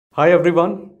Hi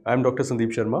everyone, I am Dr.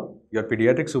 Sandeep Sharma, your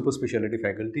Pediatrics Super Specialty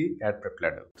faculty at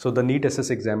PrepLadder. So the NEET SS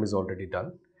exam is already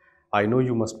done. I know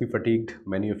you must be fatigued.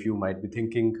 Many of you might be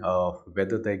thinking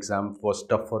whether the exam was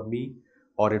tough for me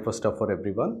or it was tough for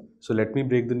everyone. So let me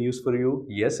break the news for you.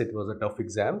 Yes, it was a tough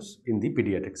exams in the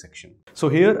pediatric section. So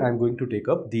here I am going to take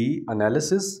up the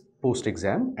analysis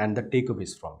post-exam and the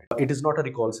takeaways from it. It is not a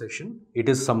recall session. It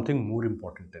is something more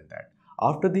important than that.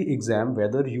 After the exam,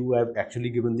 whether you have actually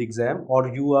given the exam or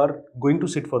you are going to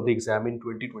sit for the exam in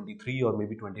 2023 or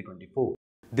maybe 2024,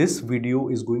 this video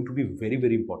is going to be very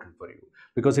important for you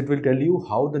because it will tell you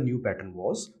how the new pattern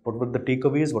was, what were the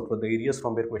takeaways, what were the areas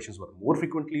from where questions were more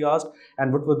frequently asked,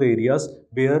 and what were the areas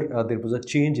where there was a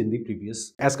change in the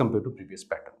previous as compared to previous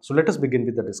pattern. So let us begin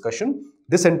with the discussion.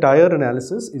 This entire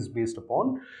analysis is based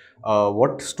upon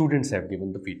what students have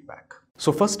given the feedback.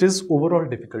 So first is overall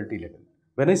difficulty level.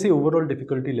 When I say overall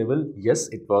difficulty level, yes,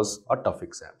 it was a tough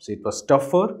exam. So it was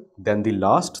tougher than the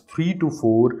last 3 to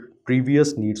 4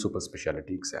 previous NEET super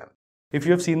specialty exam. If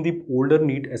you have seen the older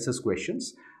NEET SS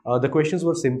questions, the questions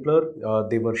were simpler,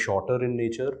 they were shorter in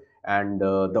nature, and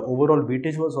the overall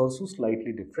weightage was also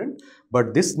slightly different.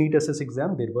 But this NEET SS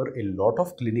exam, there were a lot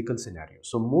of clinical scenarios.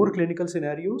 So more clinical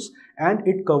scenarios, and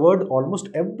it covered almost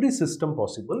every system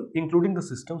possible, including the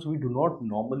systems we do not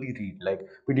normally read, like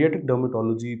pediatric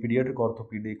dermatology, pediatric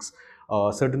orthopedics,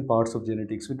 certain parts of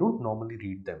genetics. We don't normally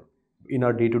read them in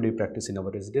our day-to-day practice in our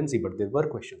residency, but there were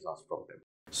questions asked from them.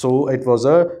 So it was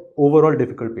a overall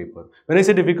difficult paper. When I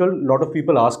say difficult, a lot of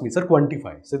people ask me, sir,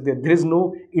 quantify. So there is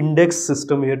no index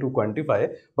system here to quantify.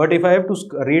 But if I have to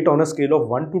rate on a scale of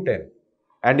 1 to 10,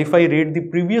 and if I rate the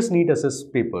previous NEET SS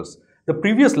papers, the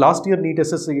previous last year NEET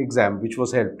SS exam, which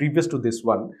was held previous to this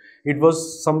one, it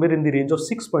was somewhere in the range of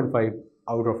 6.5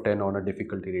 out of 10 on a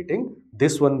difficulty rating.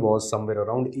 This one was somewhere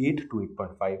around 8 to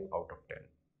 8.5 out of 10.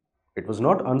 It was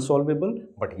not unsolvable,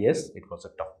 but yes, it was a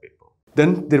tough paper.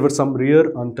 Then there were some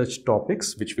rare untouched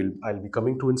topics, which I'll be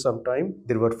coming to in some time.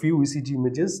 There were few ECG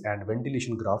images and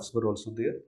ventilation graphs were also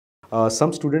there.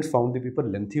 Some students found the paper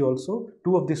lengthy also.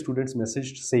 Two of the students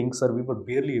messaged saying, sir, we were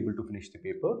barely able to finish the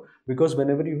paper, because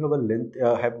whenever you have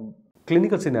a have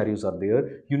clinical scenarios are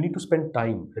there, you need to spend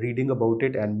time reading about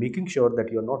it and making sure that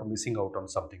you're not missing out on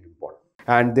something important.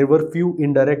 And there were few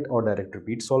indirect or direct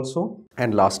repeats also.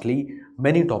 And lastly,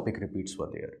 many topic repeats were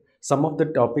there. Some of the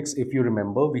topics, if you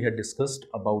remember, we had discussed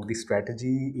about the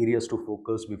strategy areas to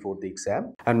focus before the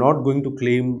exam. I'm not going to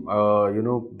claim,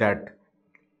 that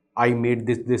I made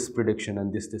this prediction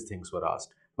and these things were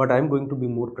asked. But I'm going to be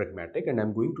more pragmatic and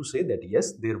I'm going to say that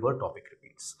yes, there were topic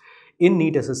repeats. In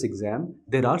NEET SS exam,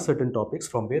 there are certain topics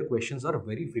from where questions are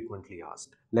very frequently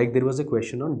asked. Like there was a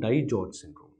question on Dye-George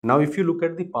syndrome. Now, if you look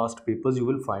at the past papers, you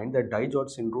will find that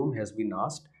Dye-George syndrome has been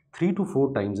asked 3 to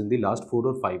 4 times in the last 4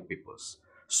 or 5 papers.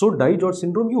 So Dye-George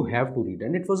syndrome you have to read,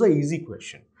 and it was an easy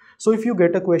question. So if you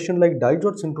get a question like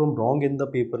Dye-George syndrome wrong in the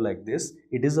paper like this,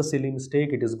 it is a silly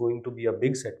mistake. It is going to be a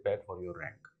big setback for your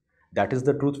rank. That is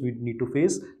the truth we need to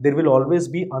face. There will always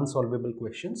be unsolvable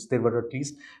questions. There were at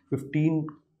least 15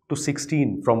 to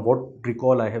 16 from what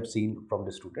recall I have seen from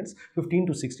the students. 15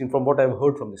 to 16 from what I have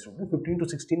heard from the students. 15 to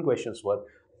 16 questions were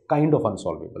kind of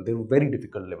unsolvable. They were very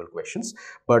difficult level questions.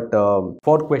 But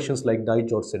for questions like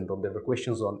Dye-George syndrome, there were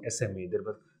questions on SMA. There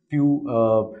were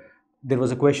few. There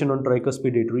was a question on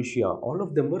tricuspid atresia. All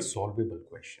of them were solvable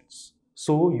questions.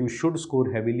 So you should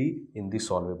score heavily in the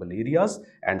solvable areas.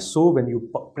 And so when you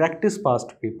practice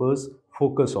past papers,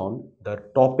 focus on the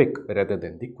topic rather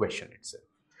than the question itself.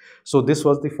 So this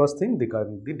was the first thing,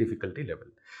 the difficulty level.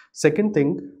 Second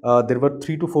thing, there were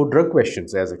 3 to 4 drug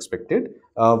questions as expected.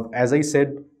 As I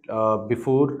said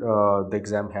before the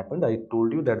exam happened, I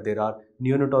told you that there are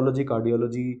neonatology,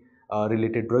 cardiology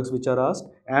related drugs which are asked,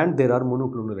 and there are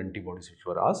monoclonal antibodies which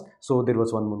were asked. So there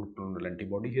was one monoclonal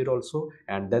antibody here also,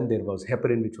 and then there was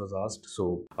heparin which was asked.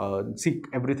 So see,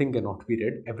 everything cannot be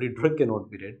read, every drug cannot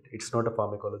be read. It's not a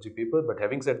pharmacology paper. But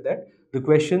having said that, the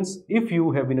questions, if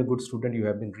you have been a good student, you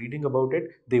have been reading about it,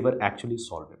 they were actually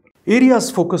solvable. Areas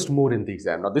focused more in the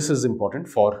exam. Now this is important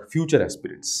for future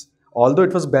aspirants. Although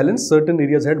it was balanced, certain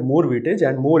areas had more weightage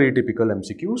and more atypical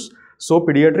MCQs. So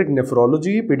pediatric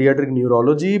nephrology, pediatric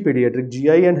neurology, pediatric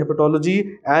GI and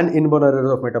hepatology, and inborn errors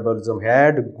of metabolism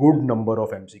had a good number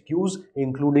of MCQs,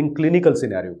 including clinical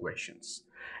scenario questions.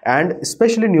 And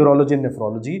especially neurology and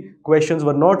nephrology, questions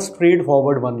were not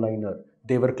straightforward one-liner.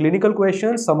 They were clinical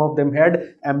questions. Some of them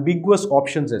had ambiguous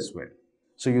options as well.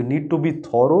 So you need to be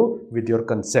thorough with your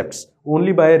concepts.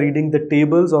 Only by reading the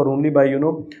tables or only by,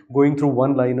 going through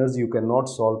one-liners, you cannot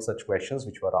solve such questions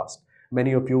which were asked.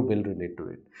 Many of you will relate to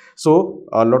it. So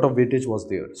a lot of weightage was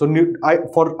there. So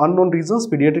for unknown reasons,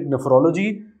 pediatric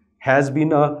nephrology has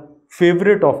been a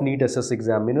favorite of NEET SS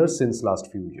examiners since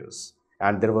last few years.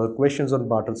 And there were questions on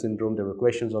Bartle syndrome, there were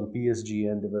questions on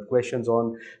PSGN, there were questions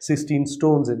on cystine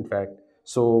stones, in fact.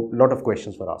 So, a lot of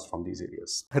questions were asked from these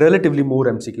areas. Relatively more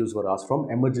MCQs were asked from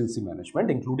emergency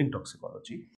management, including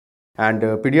toxicology. And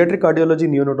pediatric cardiology,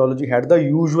 neonatology had the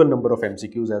usual number of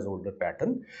MCQs as older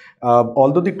pattern,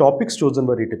 although the topics chosen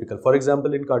were atypical. For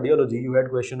example, in cardiology, you had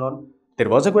question on, there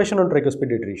was a question on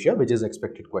tricuspid atresia, which is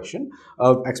expected question,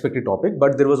 expected topic,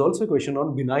 but there was also a question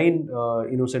on benign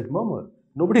innocent murmur.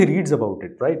 Nobody reads about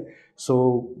it, right?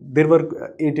 So there were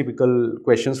atypical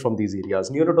questions from these areas.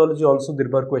 Neonatology also, there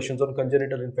were questions on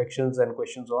congenital infections and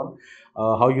questions on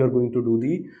how you are going to do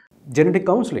the genetic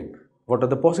counseling. What are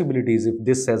the possibilities if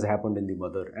this has happened in the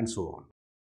mother, and so on.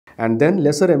 And then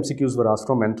lesser MCQs were asked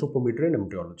from anthropometry and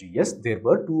embryology. Yes, there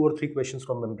were 2 or 3 questions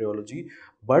from embryology,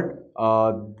 but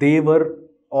they were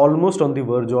almost on the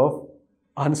verge of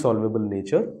unsolvable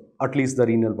nature, at least the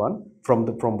renal one, from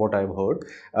what I've heard.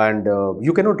 And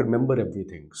you cannot remember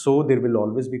everything. So there will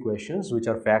always be questions which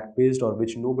are fact-based or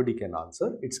which nobody can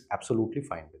answer. It's absolutely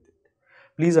fine with it.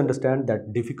 Please understand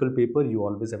that difficult paper, you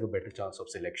always have a better chance of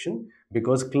selection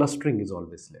because clustering is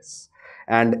always less.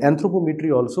 And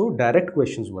anthropometry also, direct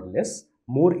questions were less,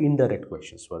 more indirect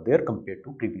questions were there compared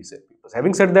to previous year papers.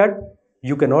 Having said that,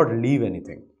 you cannot leave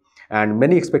anything. And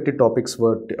many expected topics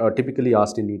were typically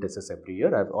asked in NEET SS every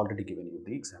year. I've already given you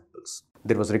the examples.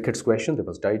 There was Ricketts question, there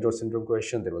was Digeorge syndrome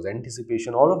question, there was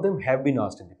anticipation. All of them have been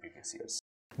asked in the previous years.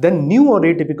 Then new or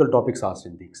atypical topics asked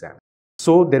in the exam.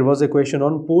 So there was a question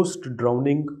on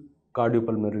post-drowning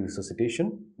cardiopulmonary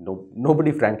resuscitation.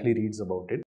 Nobody frankly reads about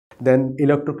it. Then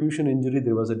electrocution injury,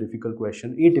 there was a difficult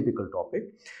question, atypical topic.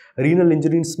 Renal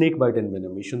injury in snake bite and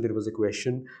venomation, there was a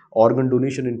question. Organ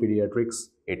donation in pediatrics,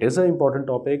 it is an important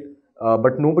topic,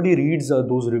 but nobody reads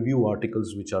those review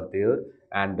articles which are there.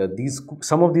 And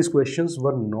some of these questions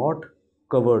were not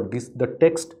covered. The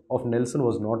text of Nelson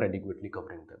was not adequately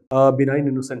covering them. Benign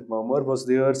innocent murmur was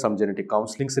there. Some genetic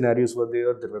counseling scenarios were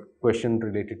there. There were questions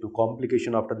related to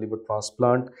complication after liver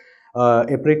transplant.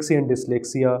 Apraxia and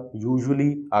dyslexia,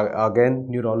 usually, again,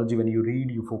 neurology, when you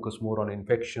read, you focus more on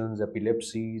infections,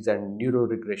 epilepsies, and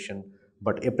neuroregression.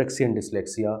 But apraxia and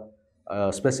dyslexia,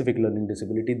 specific learning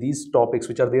disability, these topics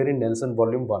which are there in Nelson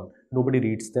Volume 1, nobody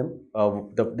reads them.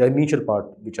 The initial part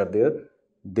which are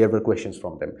there were questions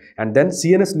from them. And then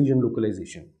CNS lesion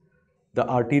localization, the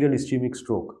arterial ischemic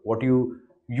stroke, what you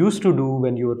used to do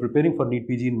when you were preparing for NEET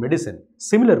PG in medicine,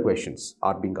 similar questions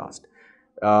are being asked.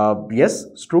 Yes,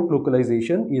 stroke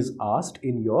localization is asked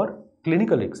in your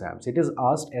clinical exams. It is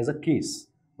asked as a case.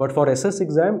 But for SS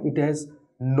exam, it has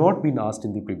not been asked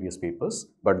in the previous papers.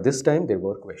 But this time there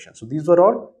were questions. So these were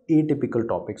all atypical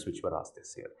topics which were asked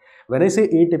this year. When I say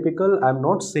atypical, I am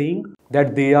not saying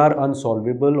that they are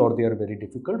unsolvable or they are very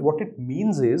difficult. What it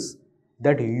means is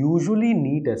that usually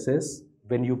NEET SS,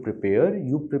 when you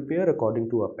prepare according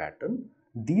to a pattern.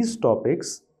 These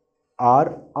topics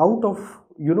are out of,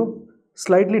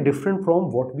 slightly different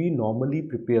from what we normally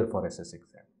prepare for SS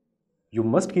exam. You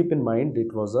must keep in mind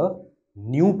it was a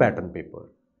new pattern paper,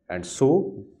 and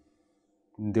so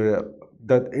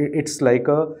it's like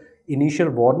a initial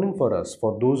warning for us,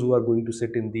 for those who are going to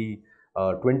sit in the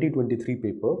 2023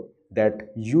 paper,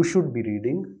 that you should be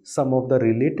reading some of the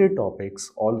related topics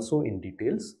also in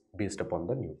details based upon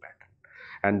the new pattern.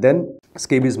 And then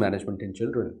scabies management in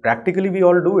children. Practically we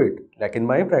all do it. Like in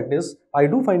my practice, I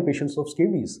do find patients of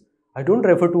scabies. I don't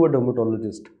refer to a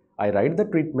dermatologist. I write the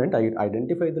treatment, I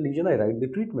identify the lesion, I write the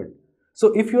treatment.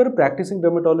 So if you are a practicing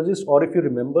dermatologist, or if you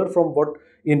remember from your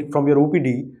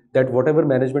OPD that whatever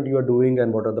management you are doing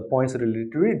and what are the points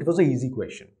related to it, it was an easy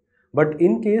question. But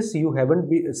in case you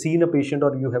haven't seen a patient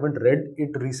or you haven't read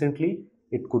it recently,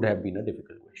 it could have been a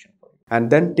difficult question for you. And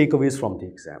then takeaways from the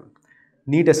exam.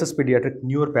 NEET SS pediatric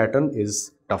newer pattern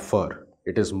is tougher.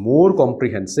 It is more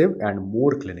comprehensive and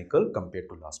more clinical compared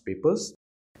to last papers.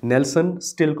 Nelson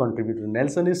still contributed.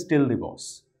 Nelson is still the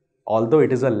boss, although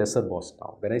it is a lesser boss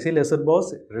now. When I say lesser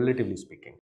boss, relatively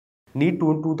speaking. NEET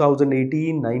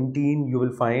 2018-19, you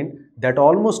will find that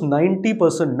almost 90%,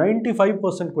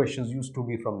 95% questions used to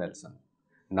be from Nelson.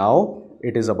 Now,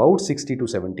 it is about 60 to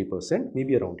 70%,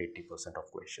 maybe around 80% of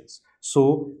questions.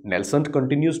 So, Nelson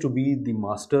continues to be the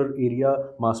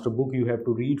master book you have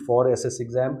to read for SS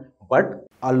exam. But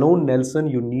alone Nelson,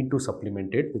 you need to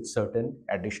supplement it with certain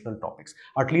additional topics.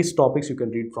 At least topics you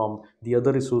can read from the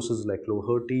other resources like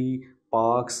Loherty,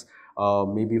 Parks,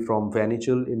 maybe from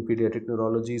Vanichel in pediatric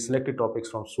neurology, selected topics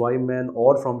from Swyman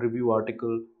or from review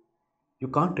article. You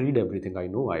can't read everything, I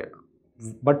know.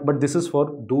 But this is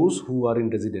for those who are in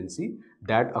residency,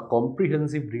 that a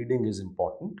comprehensive reading is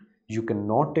important. You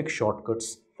cannot take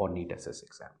shortcuts for NEET SS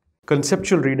exam.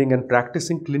 Conceptual reading and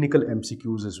practicing clinical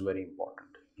MCQs is very important.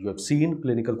 You have seen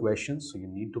clinical questions, so you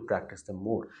need to practice them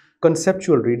more.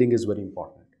 Conceptual reading is very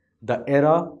important. The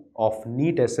era of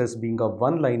NEET SS being a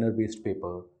one-liner based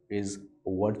paper is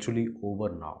virtually over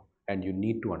now, and you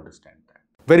need to understand that.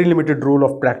 Very limited role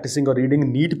of practicing or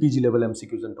reading NEET PG level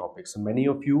MCQs and topics. Many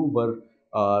of you were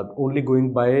only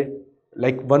going by,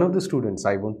 like one of the students,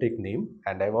 I won't take name,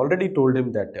 and I've already told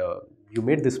him that you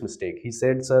made this mistake. He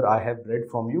said, sir, I have read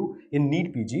from you in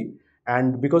NEET PG,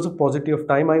 and because of paucity of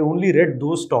time, I only read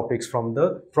those topics from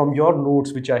your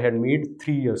notes which I had made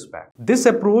 3 years back. This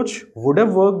approach would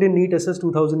have worked in NEET SS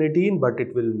 2018, but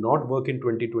it will not work in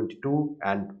 2022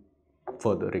 and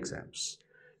further exams.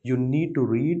 You need to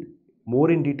read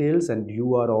more in details, and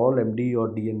you are all MD or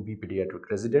DNB pediatric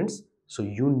residents, so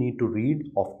you need to read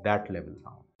of that level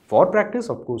now. For practice,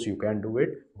 of course, you can do it,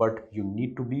 but you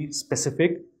need to be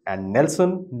specific, and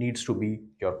Nelson needs to be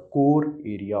your core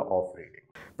area of reading.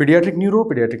 Pediatric neuro,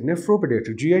 pediatric nephro,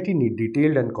 pediatric GIT need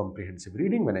detailed and comprehensive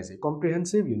reading. When I say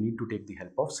comprehensive, you need to take the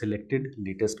help of selected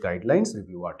latest guidelines,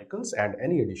 review articles, and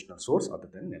any additional source other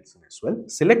than Nelson as well.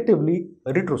 Selectively,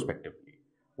 retrospectively.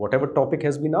 Whatever topic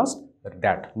has been asked,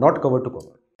 that, not cover to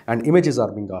cover. And images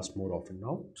are being asked more often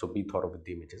now, so be thorough with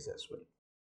the images as well.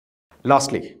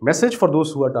 Lastly, message for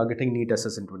those who are targeting NEET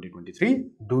SS in 2023,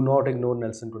 do not ignore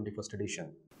Nelson 21st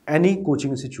edition. Any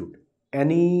coaching institute,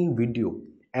 any video,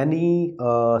 any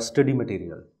study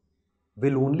material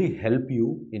will only help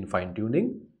you in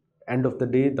fine-tuning. End of the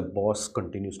day, the boss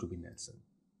continues to be Nelson.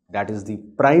 That is the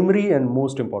primary and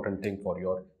most important thing for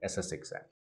your SS exam.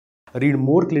 Read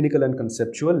more clinical and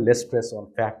conceptual, less stress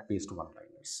on fact-based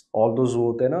one-liners. All those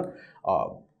who hote na,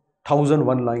 1000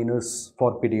 one-liners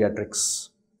for pediatrics.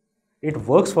 It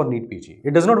works for NEET PG.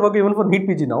 It does not work even for NEET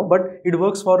PG now, but it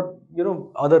works for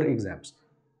other exams.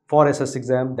 For SS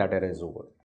exam, that era is over.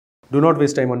 Do not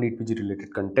waste time on NEET PG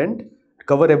related content.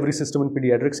 Cover every system in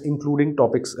pediatrics, including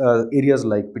topics, areas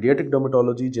like pediatric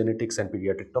dermatology, genetics, and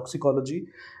pediatric toxicology.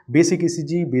 Basic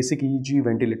ECG, basic EEG,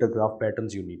 ventilator graph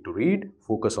patterns you need to read.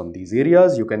 Focus on these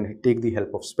areas. You can take the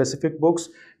help of specific books.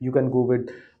 You can go with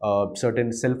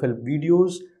certain self-help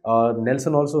videos.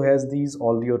 Nelson also has these,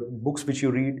 all your books which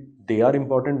you read, they are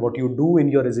important. What you do in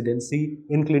your residency,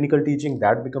 in clinical teaching,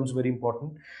 that becomes very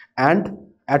important. And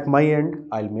at my end,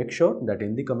 I'll make sure that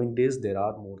in the coming days, there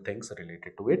are more things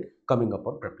related to it coming up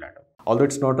on PrepLadder. Although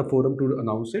it's not a forum to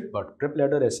announce it, but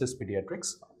PrepLadder SS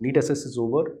Pediatrics, NEET SS is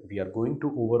over. We are going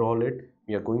to overhaul it.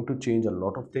 We are going to change a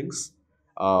lot of things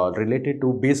related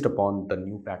to, based upon the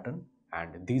new pattern,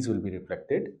 and these will be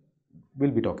reflected.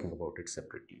 We'll be talking about it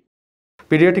separately.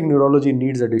 Pediatric neurology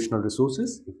needs additional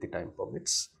resources if the time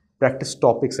permits. Practice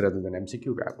topics rather than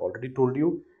MCQ. I've already told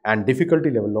you. And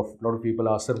difficulty level, of a lot of people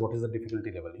ask, sir, what is the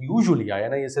difficulty level? Usually,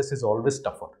 INISS is always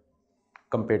tougher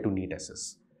compared to NEET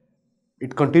SS.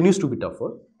 It continues to be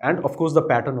tougher, and of course, the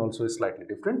pattern also is slightly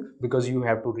different because you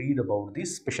have to read about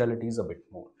these specialties a bit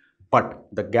more. But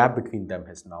the gap between them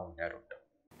has now narrowed down.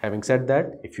 Having said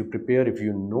that, if you prepare, if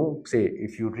you know, say,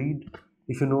 if you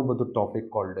know about the topic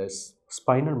called as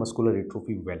spinal muscular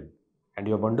atrophy well, and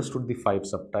you have understood the 5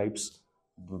 subtypes,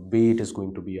 the way it is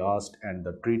going to be asked, and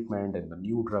the treatment and the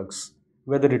new drugs,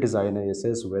 whether it is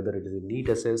INISS, whether it is a NEET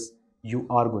SS, you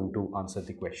are going to answer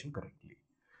the question correctly.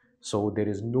 So there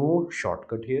is no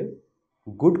shortcut here.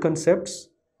 Good concepts,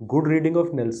 good reading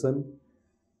of Nelson,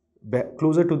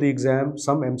 closer to the exam,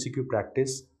 some MCQ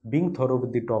practice, being thorough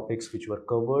with the topics which were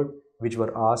covered, which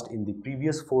were asked in the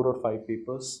previous 4 or 5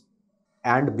 papers,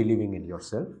 and believing in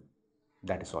yourself.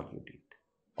 That is all you need.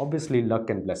 Obviously,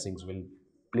 luck and blessings will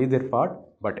play their part,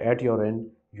 but at your end,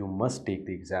 you must take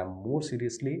the exam more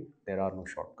seriously. There are no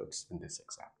shortcuts in this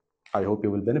exam. I hope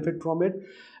you will benefit from it.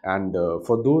 And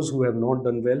for those who have not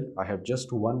done well, I have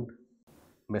just one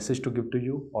message to give to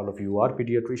you. All of you are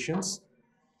pediatricians.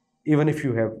 Even if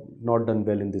you have not done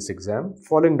well in this exam,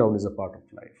 falling down is a part of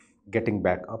life. Getting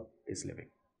back up is living.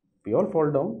 We all fall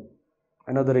down.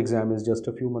 Another exam is just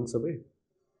a few months away.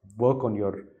 Work on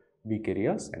your weak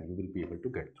areas and you will be able to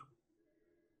get through.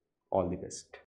 All the best.